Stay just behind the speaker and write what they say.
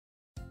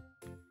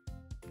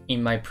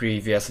In my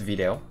previous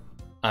video,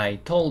 I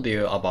told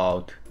you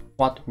about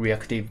what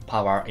reactive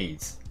power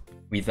is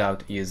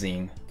without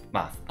using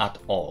math at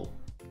all.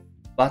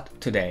 But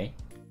today,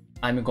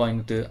 I'm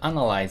going to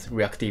analyze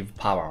reactive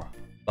power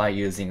by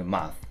using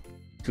math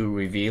to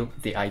reveal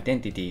the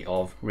identity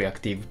of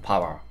reactive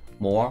power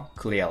more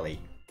clearly.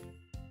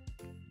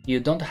 You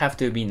don't have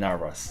to be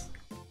nervous.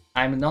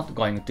 I'm not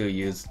going to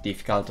use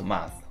difficult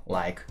math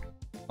like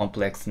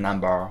complex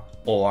number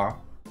or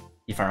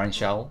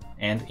differential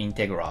and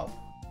integral.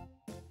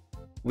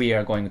 We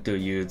are going to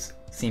use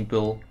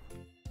simple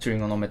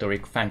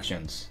trigonometric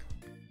functions.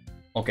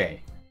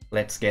 Okay,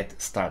 let's get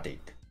started.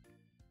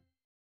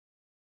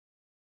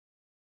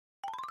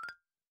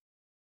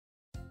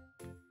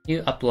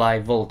 You apply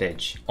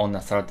voltage on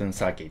a certain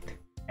circuit,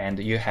 and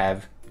you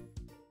have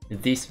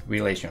this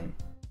relation.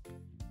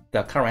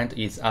 The current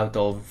is out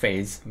of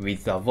phase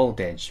with the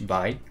voltage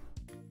by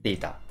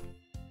theta.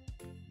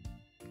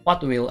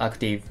 What will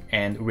active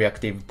and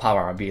reactive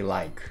power be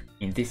like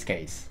in this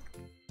case?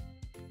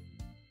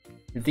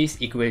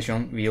 This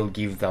equation will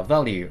give the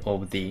value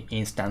of the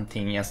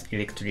instantaneous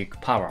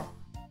electric power,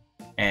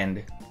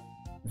 and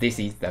this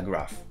is the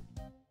graph.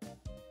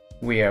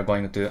 We are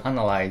going to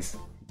analyze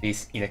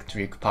this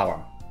electric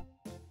power.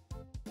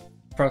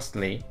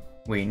 Firstly,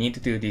 we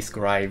need to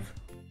describe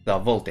the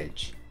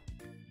voltage,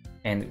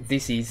 and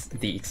this is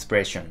the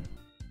expression.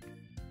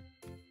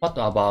 What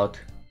about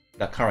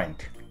the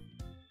current?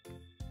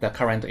 The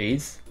current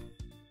is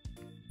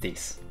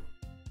this.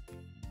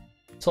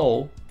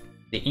 So,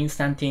 the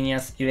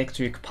instantaneous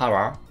electric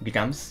power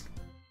becomes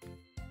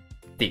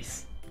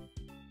this.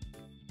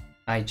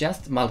 I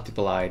just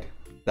multiplied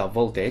the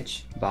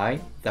voltage by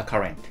the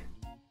current.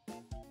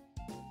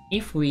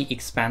 If we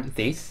expand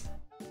this,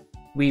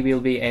 we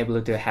will be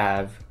able to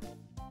have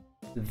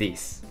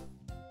this.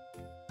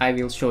 I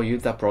will show you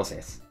the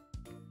process.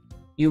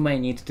 You may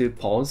need to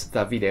pause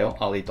the video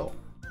a little.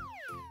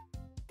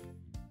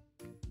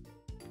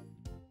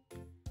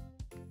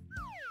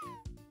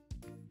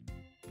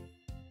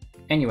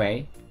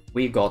 Anyway,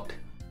 we got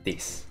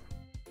this.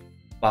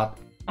 But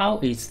how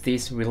is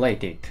this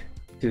related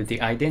to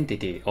the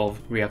identity of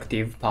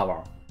reactive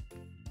power?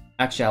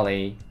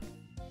 Actually,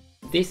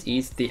 this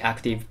is the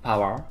active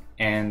power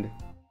and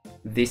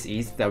this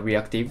is the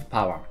reactive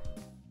power.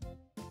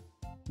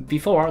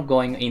 Before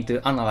going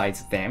into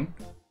analyze them,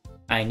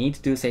 I need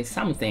to say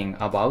something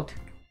about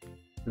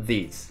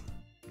these.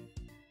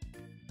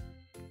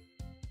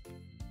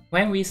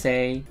 When we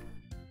say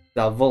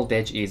the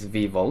voltage is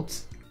V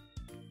volts,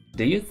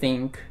 do you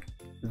think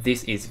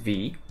this is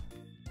V?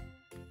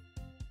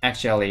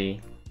 Actually,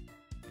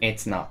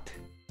 it's not.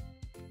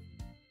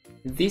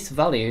 This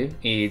value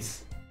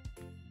is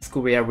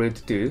square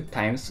root 2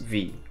 times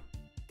V.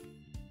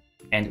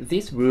 And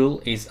this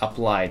rule is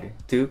applied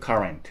to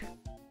current.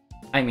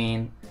 I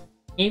mean,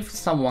 if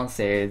someone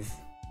says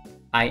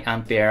I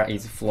ampere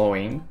is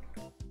flowing,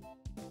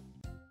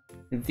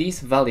 this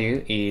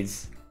value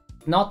is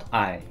not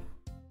I,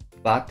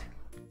 but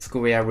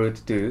square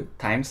root 2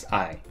 times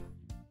I.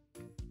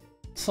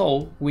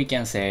 So we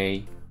can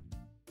say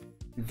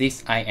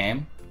this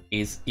Im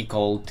is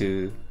equal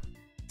to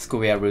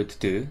square root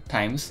 2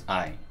 times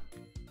I,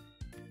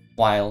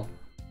 while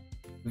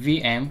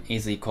Vm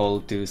is equal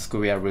to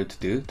square root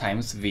 2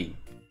 times V.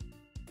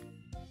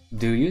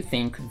 Do you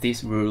think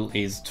this rule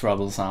is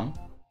troublesome?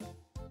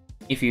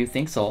 If you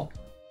think so,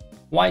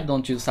 why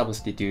don't you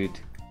substitute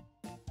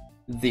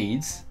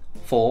these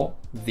for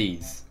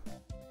these?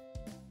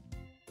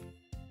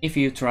 If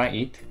you try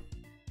it,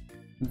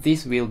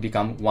 this will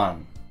become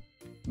 1,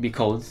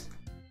 because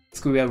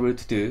square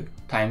root 2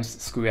 times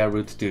square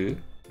root 2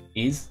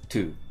 is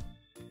 2.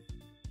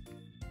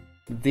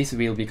 This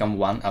will become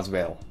 1 as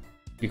well,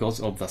 because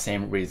of the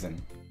same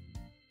reason.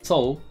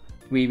 So,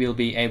 we will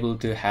be able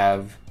to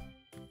have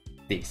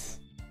this.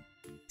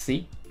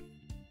 See?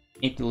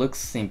 It looks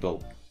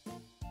simple.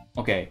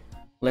 Okay,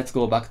 let's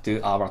go back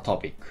to our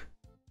topic.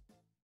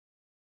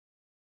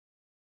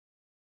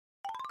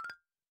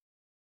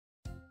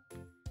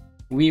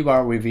 We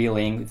were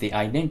revealing the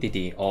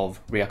identity of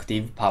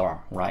reactive power,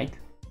 right?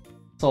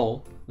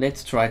 So,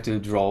 let's try to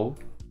draw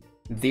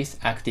this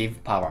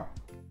active power.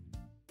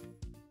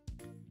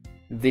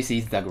 This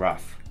is the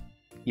graph.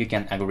 You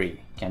can agree,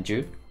 can't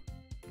you?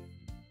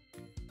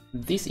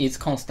 This is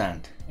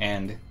constant,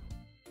 and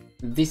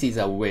this is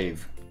a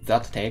wave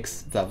that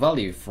takes the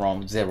value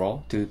from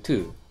 0 to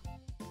 2.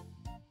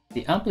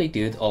 The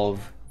amplitude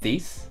of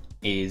this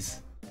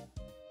is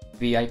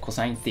Vi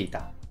cosine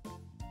theta.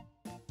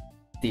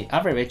 The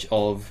average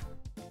of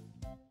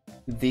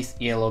this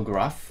yellow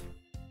graph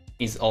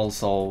is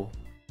also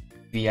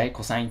Vi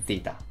cosine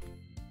theta.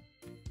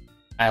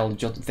 I'll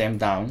jot them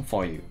down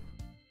for you.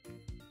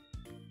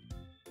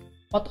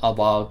 What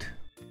about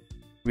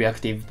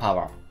reactive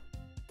power?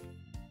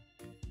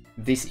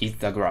 This is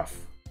the graph.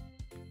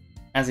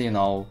 As you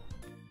know,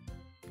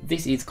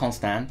 this is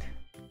constant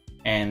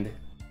and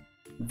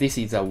this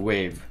is a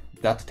wave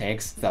that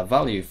takes the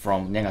value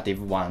from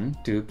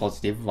 -1 to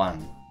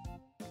 +1.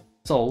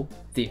 So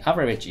the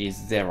average is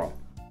 0,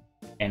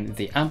 and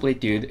the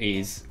amplitude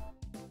is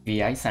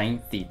Vi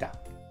sine theta.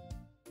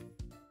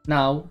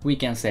 Now we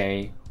can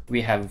say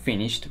we have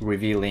finished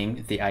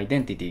revealing the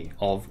identity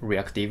of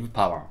reactive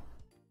power.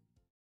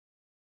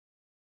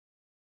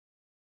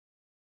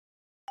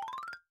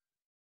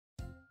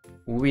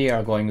 We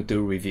are going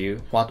to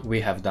review what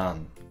we have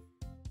done.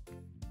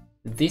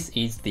 This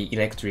is the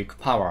electric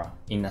power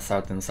in a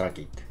certain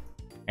circuit,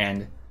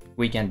 and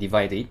we can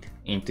divide it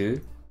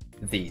into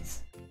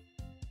these.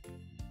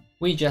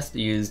 We just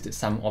used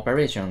some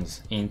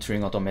operations in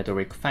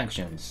trigonometric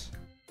functions,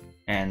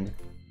 and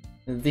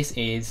this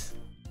is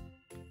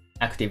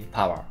active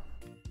power.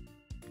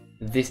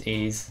 This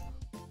is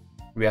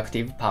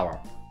reactive power.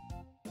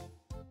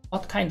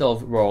 What kind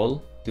of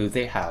role do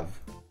they have?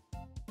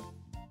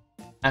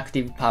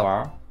 Active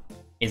power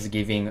is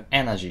giving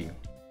energy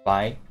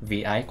by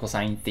Vi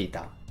cosine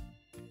theta,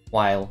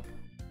 while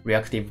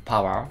reactive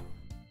power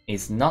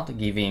is not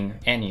giving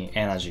any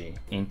energy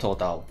in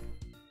total,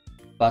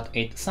 but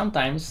it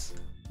sometimes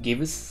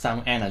gives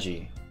some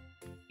energy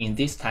in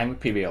this time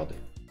period,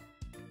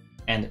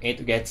 and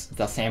it gets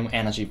the same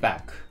energy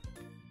back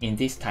in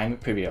this time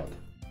period.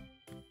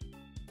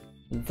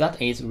 That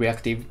is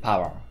reactive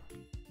power.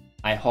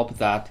 I hope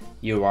that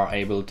you are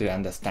able to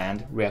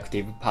understand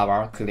reactive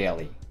power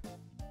clearly.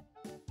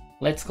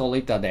 Let's call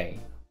it a day.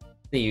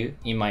 See you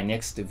in my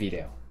next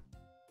video.